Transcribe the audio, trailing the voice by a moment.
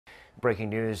Breaking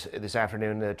news this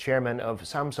afternoon, the chairman of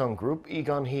Samsung Group, Lee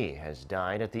Kun-hee, has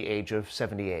died at the age of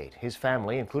 78. His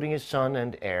family, including his son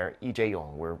and heir, Lee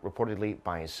Jae-yong, were reportedly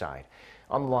by his side.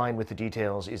 On the line with the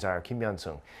details is our Kim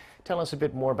Yeon-seung. Tell us a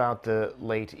bit more about the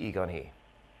late Lee Kun-hee.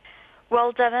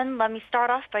 Well, Devin, let me start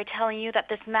off by telling you that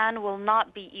this man will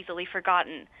not be easily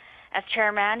forgotten. As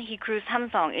chairman, he grew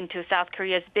Samsung into South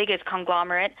Korea's biggest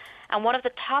conglomerate and one of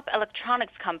the top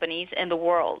electronics companies in the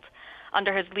world.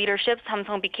 Under his leadership,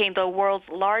 Samsung became the world's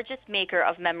largest maker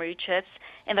of memory chips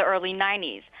in the early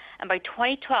 90s, and by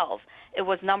 2012, it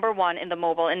was #1 in the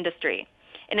mobile industry.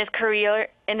 In his career,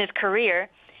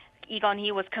 Lee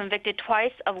Kun-hee was convicted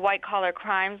twice of white-collar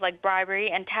crimes like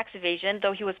bribery and tax evasion,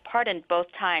 though he was pardoned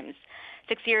both times.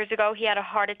 6 years ago, he had a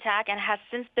heart attack and has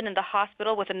since been in the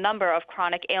hospital with a number of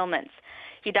chronic ailments.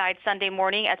 He died Sunday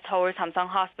morning at Seoul Samsung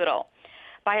Hospital.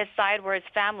 By his side were his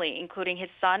family, including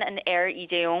his son and heir, Lee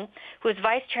Jae-yong, who is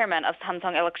vice chairman of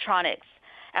Samsung Electronics.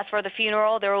 As for the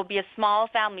funeral, there will be a small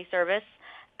family service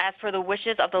as per the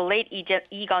wishes of the late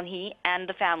Lee Kun-hee and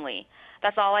the family.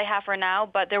 That's all I have for now,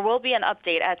 but there will be an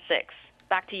update at 6.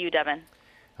 Back to you, Devin.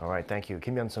 All right, thank you.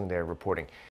 Kim Yeon-seung there reporting.